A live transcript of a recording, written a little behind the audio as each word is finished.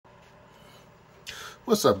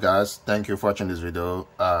What's up, guys? Thank you for watching this video.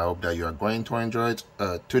 I hope that you are going to enjoy it.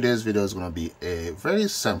 Today's video is going to be a very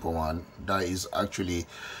simple one that is actually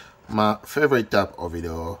my favorite type of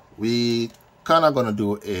video. We kind of going to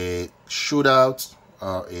do a shootout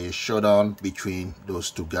or a showdown between those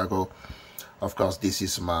two Goggle. Of course, this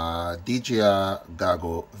is my DJI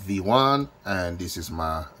Goggle V1 and this is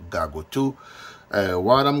my Goggle 2.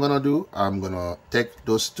 What I'm gonna do, I'm gonna take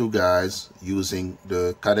those two guys using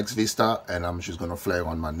the Cadxx Vista and I'm just gonna fly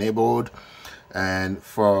on my neighborhood. And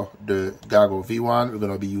for the Goggle V1, we're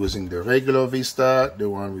gonna be using the regular Vista, the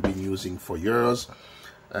one we've been using for years.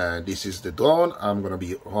 This is the drone. I'm gonna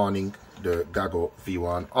be running the Goggle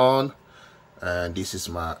V1 on, and this is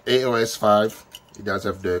my AOS 5. It does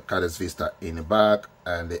have the Cadxx Vista in the back,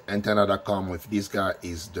 and the antenna that comes with this guy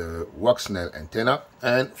is the Foxwhoop antenna.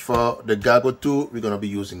 And for the Goggle 2, we're going to be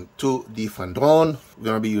using two different drones. We're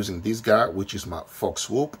going to be using this guy, which is my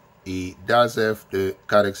Foxwhoop. He does have the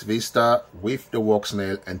Cadxx Vista with the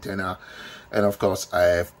Foxwhoop antenna, and of course I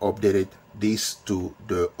have updated this to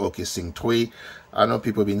the OkSync 3. I know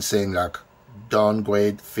people have been saying like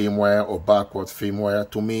downgrade firmware or backward firmware.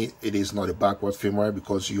 To me, it is not a backward firmware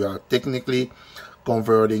because you are technically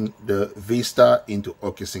converting the Vista into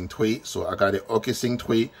OkSync 3. So I got the OkSync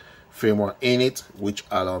 3 firmware in it, which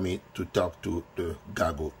allow me to talk to the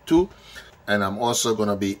Goggle 2. And I'm also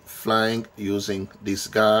gonna be flying using this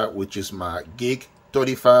guy, which is my Gig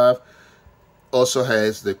 35. Also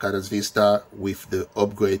has the Cadxx Vista with the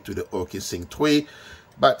upgrade to the OkSync 3.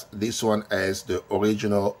 But this one has the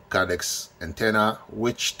original Cadxx antenna,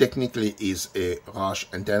 which technically is a rush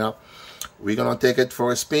antenna. We're gonna take it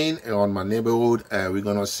for a spin around my neighborhood and we're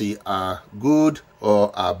gonna see how good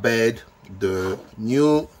or how bad the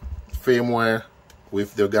new firmware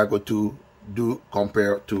with the Goggle 2 do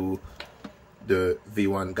compared to the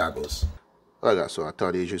V1 goggles. Alright, so I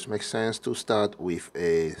thought it just makes sense to start with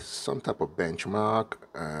some type of benchmark.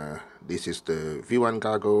 This is the V1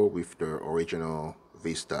 Goggle with the original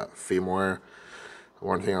Vista firmware.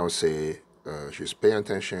 One thing I would say, just pay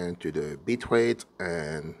attention to the bitrate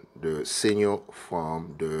and the signal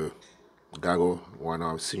from the Goggle. One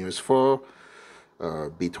of signals for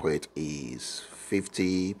bitrate is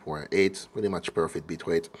 50.8, pretty much perfect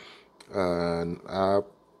bitrate. And I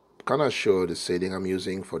kind of show the setting I'm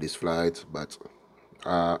using for this flight, but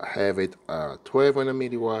I have it at 1200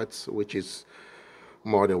 milliwatts, which is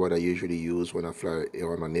more than what I usually use when I fly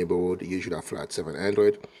around my neighborhood. Usually I fly at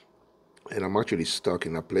 700, and I'm actually stuck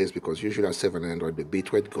in a place because usually at 700 the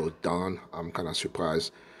bitrate goes down. I'm kind of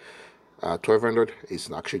surprised. At 1200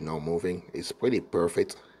 it's actually not moving. It's pretty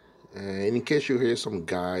perfect. And in case you hear some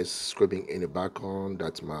guys screaming in the background,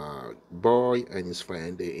 that's my boy and his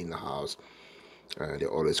friend. They're in the house. They're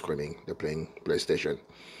always screaming. They're playing PlayStation.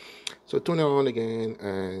 So turn it on again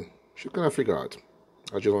and you kind of figure out.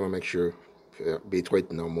 I just want to make sure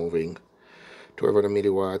bitrate not moving. 1200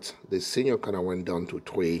 milliwatts. The signal kind of went down to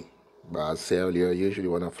 3. But as I said earlier, usually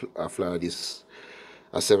when I fly this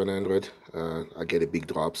at 700, I get a big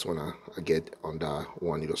drops when I get on that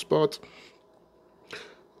one little spot.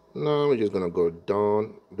 Now we're just gonna go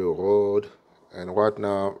down the road, and right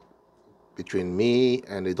now between me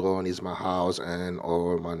and the drone is my house and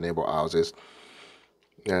all my neighbor houses.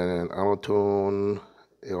 And I'll turn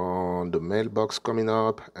on the mailbox coming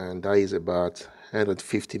up, and that is about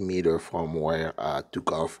 150 meters from where I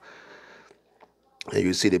took off. And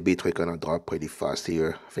you see the bitrate gonna drop pretty fast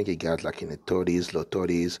here. I think it got like in the 30s, low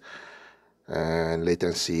 30s, and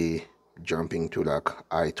latency jumping to like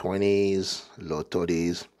high 20s, low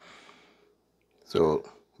 30s. So,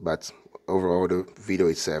 but overall the video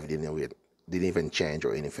itself didn't even change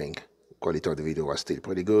or anything. Quality of the video was still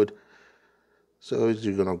pretty good. So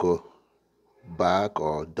you're gonna go back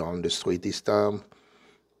or down the street this time,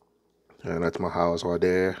 and that's my house right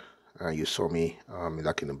there. And you saw me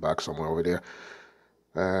like in the back somewhere over there.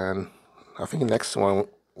 And I think the next one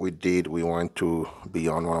we went to be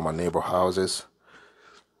on one of my neighbor houses.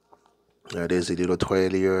 There's a little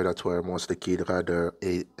trail here. That's where most of the kids had their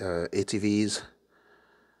ATVs.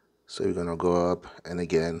 So we're gonna go up, and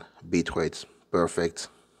again, bitrate perfect.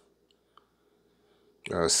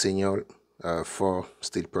 Signal 4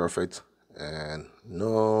 still perfect, and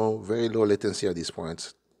no very low latency at this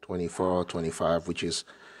point, 24, 25, which is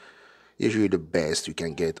usually the best you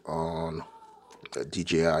can get on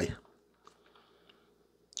DJI.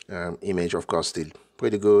 Image of course still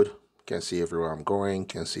pretty good. Can see everywhere I'm going,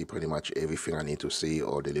 can see pretty much everything I need to see,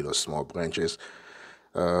 all the little small branches.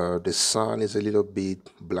 The sun is a little bit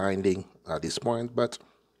blinding at this point, but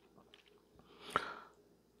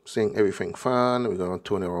seeing everything fine. We're gonna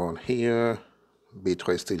turn it on here.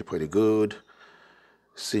 Bitrate still pretty good.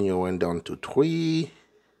 Senior went down to 3.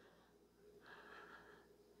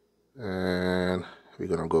 And we're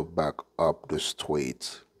gonna go back up the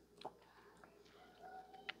straight.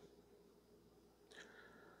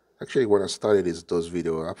 Actually, when I started those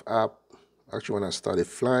videos, actually when I started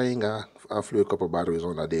flying, I flew a couple batteries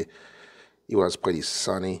on that day. It was pretty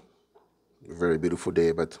sunny, very beautiful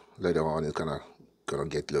day, but later on it's gonna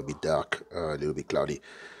get a little bit dark, a little bit cloudy.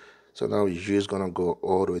 So now we're just gonna go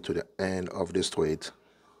all the way to the end of the straight.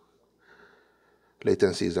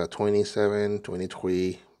 Latency is at 27,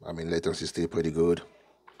 23. I mean, latency is still pretty good.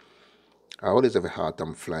 I always have a hard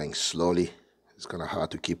time flying slowly. It's kind of hard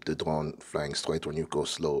to keep the drone flying straight when you go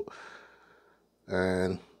slow.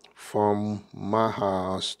 And from my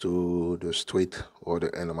house to the street, or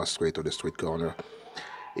the end of my street, or the street corner,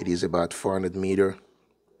 it is about 400 meters.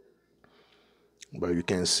 But you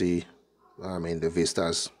can see, I mean, the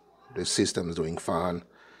Vistas, the system is doing fine.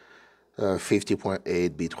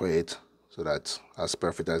 50.8 bit rate, so that's as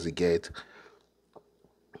perfect as it gets.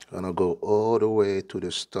 Gonna go all the way to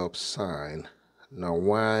the stop sign. Now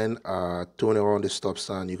when I turn around the stop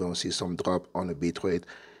sign, you're gonna see some drop on the bit rate,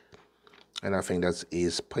 and I think that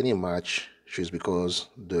is pretty much just because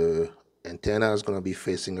the antenna is gonna be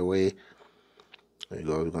facing away. There you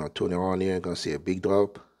go. We're gonna turn around here, you're gonna see a big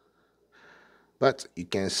drop, but you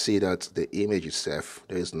can see that the image itself,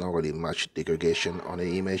 there is not really much degradation on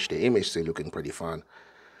the image. The image is still looking pretty fine.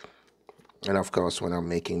 And of course, when I'm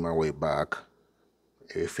making my way back,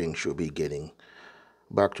 everything should be getting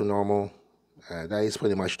back to normal. That is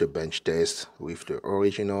pretty much the bench test with the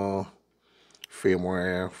original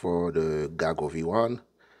firmware for the Goggle V1.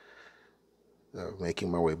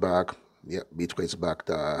 Making my way back. Yeah, bitrate's back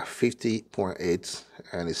to 50.8,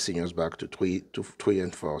 and the senior's back to 3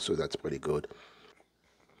 and 4, so that's pretty good.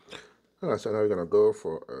 Alright, so now we're gonna go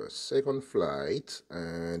for a second flight,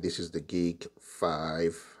 and this is the Gig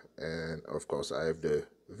 5, and of course I have the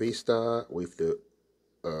Vista with the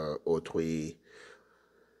O3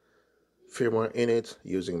 firmware in it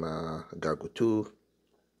using my Goggle 2.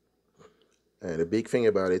 And the big thing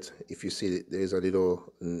about it, if you see there's a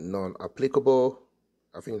little non-applicable,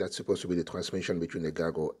 I think that's supposed to be the transmission between the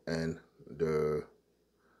Goggle and the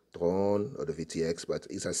drone or the VTX, but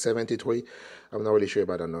it's at 73. I'm not really sure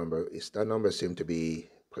about that number. That number seems to be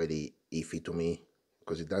pretty iffy to me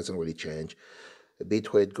because it doesn't really change. The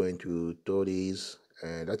bit rate going to 30s,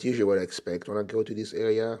 and that's usually what I expect when I go to this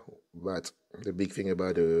area. But the big thing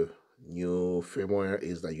about the new firmware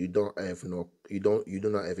is that you do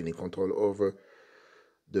not have any control over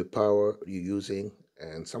the power you're using.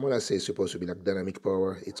 And someone that says it's supposed to be like dynamic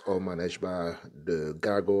power, it's all managed by the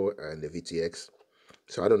Goggle and the VTX.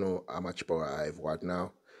 So I don't know how much power I have right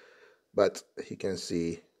now, but you can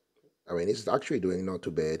see, I mean, it's actually doing not too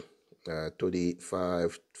bad.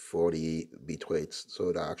 35, 40 bit rates,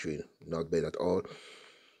 so that's actually not bad at all.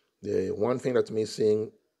 The one thing that's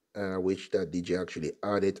missing, which that DJ actually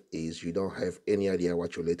added, is you don't have any idea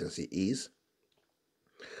what your latency is.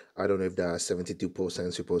 I don't know if that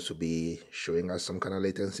 72% supposed to be showing us some kind of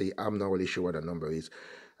latency. I'm not really sure what the number is.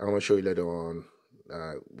 I'm going to show you later on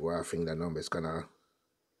where I think that number is kind of,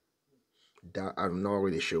 I'm not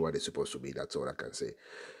really sure what it's supposed to be. That's all I can say.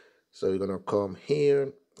 So you're going to come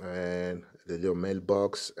here and the little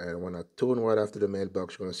mailbox, and when I turn right after the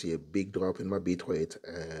mailbox, you're going to see a big drop in my bit rate,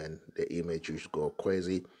 and the image just go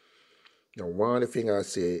crazy. Now, one thing I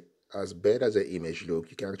say, as bad as the image look,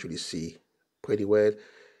 you can actually see pretty well.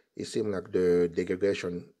 It seems like the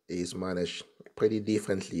degradation is managed pretty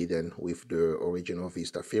differently than with the original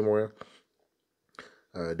Vista firmware.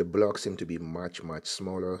 The blocks seem to be much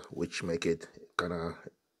smaller, which make it kind of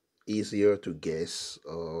easier to guess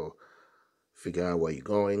or figure out where you're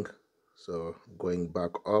going. So going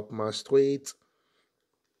back up my street,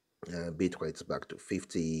 bit rate's back to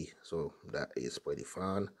 50, so that is pretty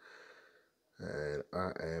fun. And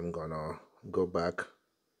I am gonna go back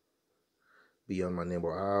beyond my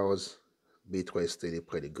neighbor house. Bit rate still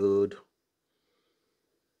pretty good.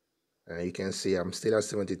 And you can see I'm still at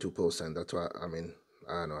 72%. That's why, I mean,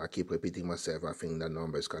 I don't know, I keep repeating myself. I think that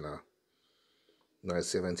number is kind of not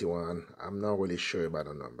 71. I'm not really sure about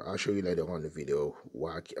the number. I'll show you later on in the video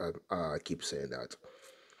why I keep saying that.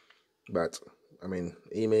 But I mean,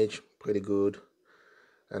 image pretty good,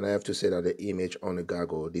 and I have to say that the image on the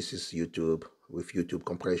Goggle, this is YouTube. With YouTube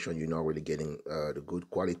compression, you're not really getting the good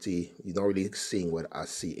quality. You're not really seeing what I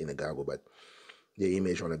see in the Goggle, but the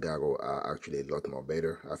image on the Goggle are actually a lot more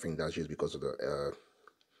better. I think that's just because of the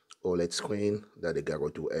OLED screen that the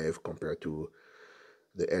Goggle 2 have compared to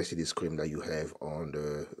the LCD screen that you have on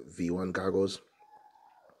the V1 goggles.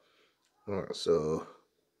 So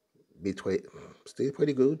bitrate still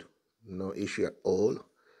pretty good. no issue at all.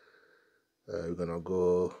 We're gonna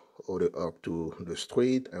go all the way up to the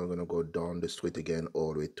street, and we're gonna go down the street again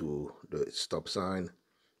all the way to the stop sign.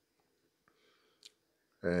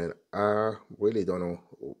 And I really don't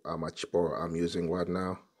know how much power I'm using right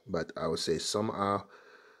now, but I would say somehow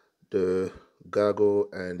the Goggle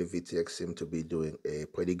and the VTX seem to be doing a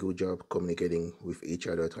pretty good job communicating with each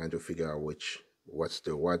other, trying to figure out what's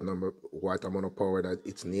the right number, what amount of power that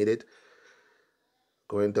it's needed.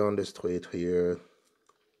 Going down the street here,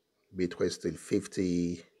 bitrate still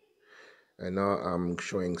 50, and now I'm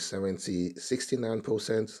showing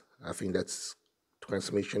 69%. I think that's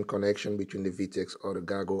transmission connection between the VTX or the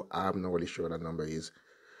Goggle. I'm not really sure what that number is.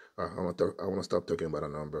 I want to stop talking about a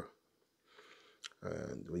number.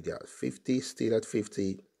 And we got 50, still at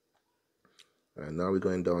 50. And now we're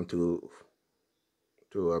going down to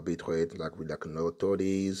a bitrate like with like low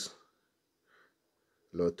 30s,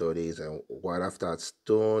 and right after that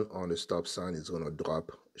stone on the stop sign is gonna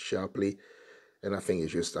drop sharply. And I think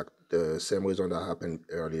it's just like the same reason that happened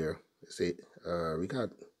earlier. See, we got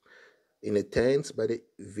in the tens, but the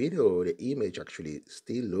video, the image actually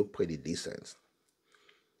still look pretty decent.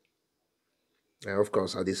 And of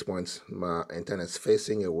course, at this point, my antenna is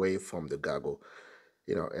facing away from the Goggle,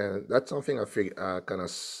 you know, and that's something I feel kind of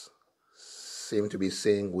seem to be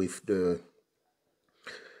seeing with the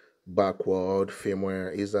backward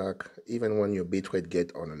firmware is that even when your bitrate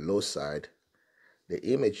get on the low side, the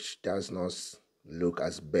image does not look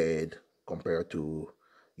as bad compared to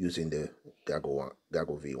using the Goggle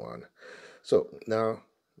V1. So now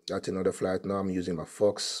that's another flight. Now I'm using my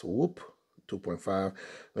Foxwhoop 2.5.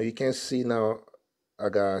 Now you can see now I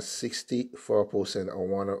got 64%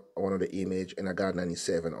 on one of the image, and I got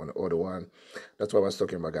 97 on the other one. That's what I was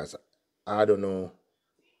talking about, guys. I don't know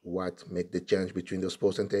what make the change between those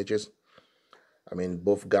percentages. I mean,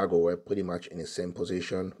 both Goggle were pretty much in the same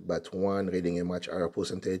position, but one reading a much higher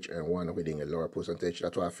percentage and one reading a lower percentage.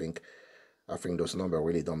 That's why I think those numbers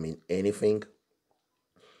really don't mean anything.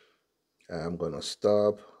 I'm gonna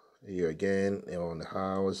stop here again on the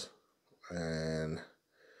house, and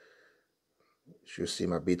you see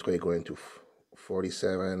my bitrate going to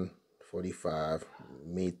 47, 45,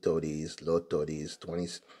 mid 30s, low 30s,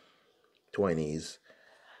 20s.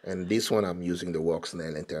 And this one I'm using the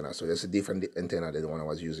Woxnell antenna, so that's a different antenna than the one I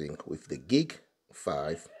was using with the Gig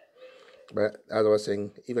 5. But as I was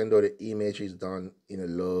saying, even though the image is done in a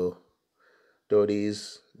low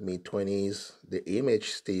 30s, mid 20s, the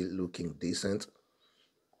image still looking decent.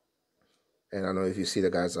 And I don't know if you see the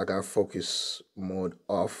guys, I got focus mode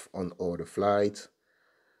off on all the flights.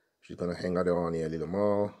 She's gonna hang out on here a little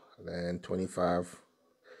more, then 25.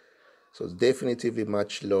 So it's definitively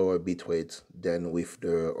much lower bitrate than with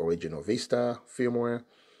the original Vista firmware.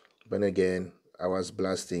 But again, I was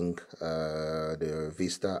blasting the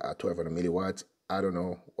Vista at 1200 milliwatts. I don't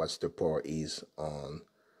know what the power is on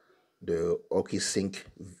the Oki Sync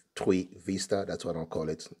 3 Vista. That's what I'll call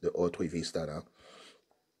it, the O3 Vista now.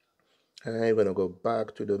 And I'm gonna go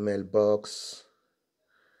back to the mailbox.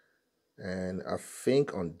 And I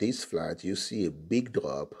think on this flight, you see a big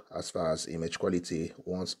drop as far as image quality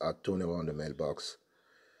once I turn around the mailbox.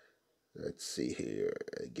 Let's see here,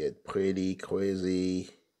 it get pretty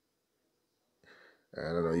crazy.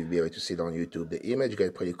 I don't know if you'll be able to see it on YouTube. The image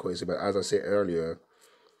get pretty crazy, but as I said earlier,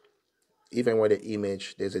 even when the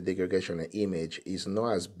image, there's a degradation in the image, is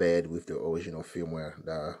not as bad with the original firmware,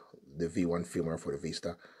 the V1 firmware for the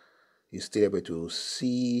Vista. You're still able to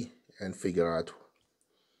see and figure out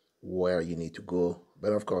where you need to go.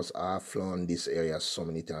 But of course, I've flown this area so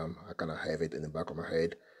many times, I kind of have it in the back of my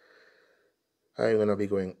head. I'm gonna be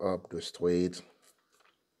going up the street,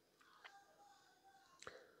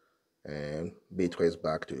 and bitrate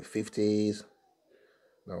back to the 50s.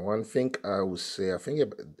 Now, one thing I would say, I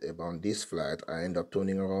think about this flight, I end up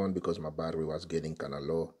turning around because my battery was getting kind of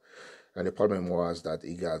low. And the problem was that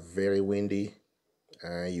it got very windy,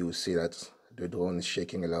 and you see that the drone is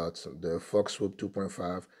shaking a lot. The Foxwhoop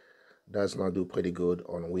 2.5 does not do pretty good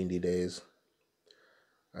on windy days.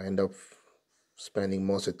 I end up spending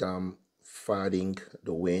most of the time fighting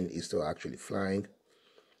the wind instead of actually flying.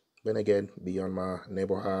 Then again, beyond my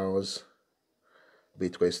neighbor house,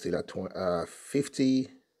 bitrate still at 50.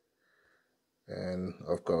 And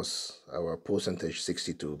of course, our percentage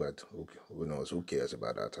 62, but who knows, who cares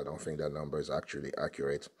about that? I don't think that number is actually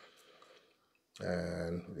accurate.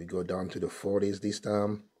 And we go down to the 40s this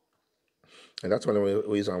time. And that's one of the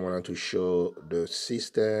reasons I wanted to show the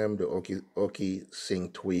system, the Oki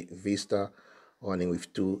Sync 3 Vista, running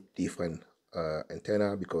with two different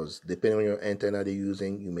antenna, because depending on your antenna they're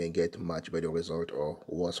using, you may get much better result or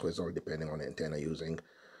worse result depending on the antenna using.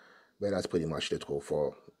 But that's pretty much the truth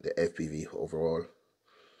for the FPV overall.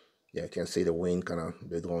 Yeah, you can see the wind kind of,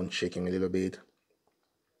 the drone shaking a little bit.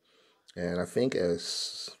 And I think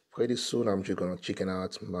as pretty soon I'm just gonna chicken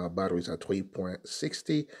out. My batteries are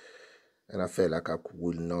 3.60, and I felt like I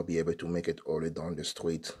would not be able to make it all the way down the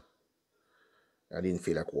street. I didn't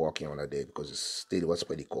feel like walking on that day because it still was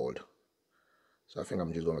pretty cold. So I think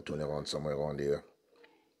I'm just gonna turn around somewhere around there.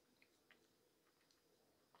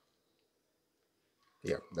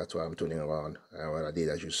 Yeah, that's why I'm turning around. And what I did,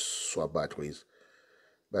 I just swap batteries.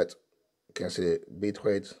 But you can see the bit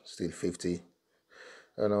rate still 50.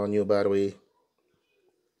 And our new battery,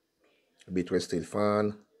 bit rate still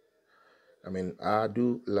fine. I mean, I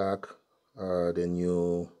do like the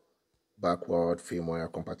new backward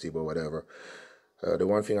firmware compatible, whatever. The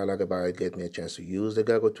one thing I like about it, get me a chance to use the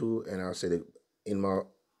Goggle 2, and I'll say that in my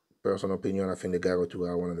personal opinion, I think the Goggle 2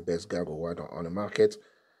 are one of the best Goggle right on the market.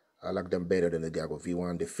 I like them better than the Goggle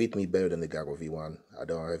V1. They fit me better than the Goggle V1. I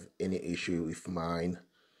don't have any issue with mine.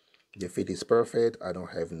 The fit is perfect. I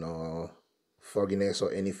don't have no fogginess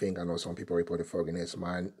or anything. I know some people report the fogginess.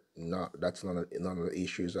 Mine, no, that's none of the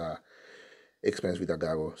issues I experience with the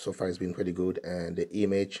Goggle. So far, it's been pretty good, and the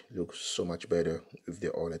image looks so much better with the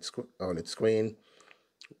OLED screen.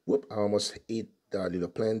 Whoop! I almost hit that little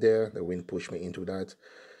plant there. The wind pushed me into that.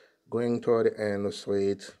 Going toward the end of the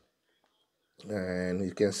straight, and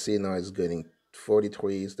you can see now it's getting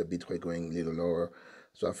 43. The bit rate going a little lower.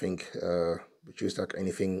 So I think just like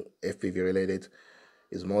anything FPV related,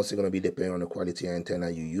 is mostly going to be depending on the quality antenna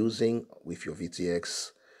you're using with your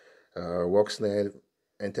VTX. Worksnail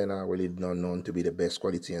antenna really not known to be the best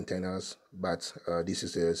quality antennas, but this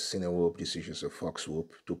is a Cinewhoop, this is just a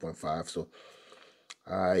Foxwhoop 2.5, so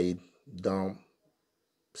I don't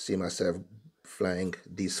see myself flying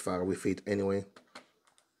this far with it anyway.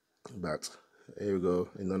 But here we go,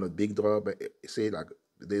 another big drop. See, like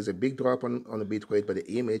there's a big drop on the bit rate, but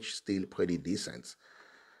the image still pretty decent.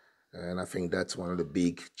 And I think that's one of the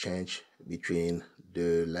big change between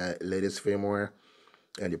the latest firmware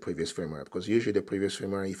and the previous firmware, because usually the previous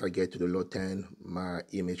firmware, if I get to the low 10, my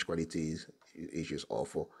image quality is just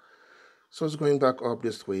awful. So it's going back up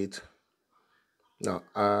the street. Now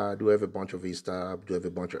I do have a bunch of Vista, I do have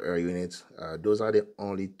a bunch of AirUnits. Those are the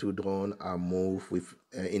only two drones I move with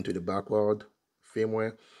into the backward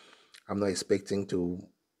firmware. I'm not expecting to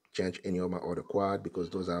change any of my other quad because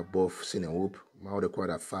those are both Cinewhoop. My other quad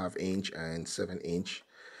are 5-inch and 7-inch.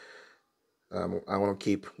 I want to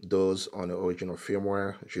keep those on the original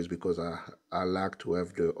firmware just because I like to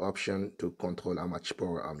have the option to control how much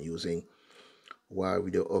power I'm using. While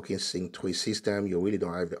with the OKSync 3 system, you really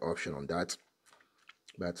don't have the option on that.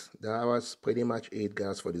 But that was pretty much it,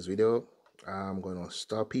 guys, for this video. I'm going to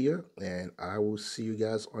stop here, and I will see you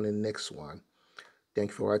guys on the next one.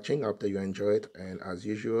 Thank you for watching. I hope that you enjoyed, and as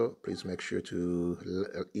usual, please make sure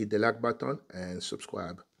to hit the like button and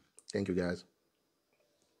subscribe. Thank you, guys.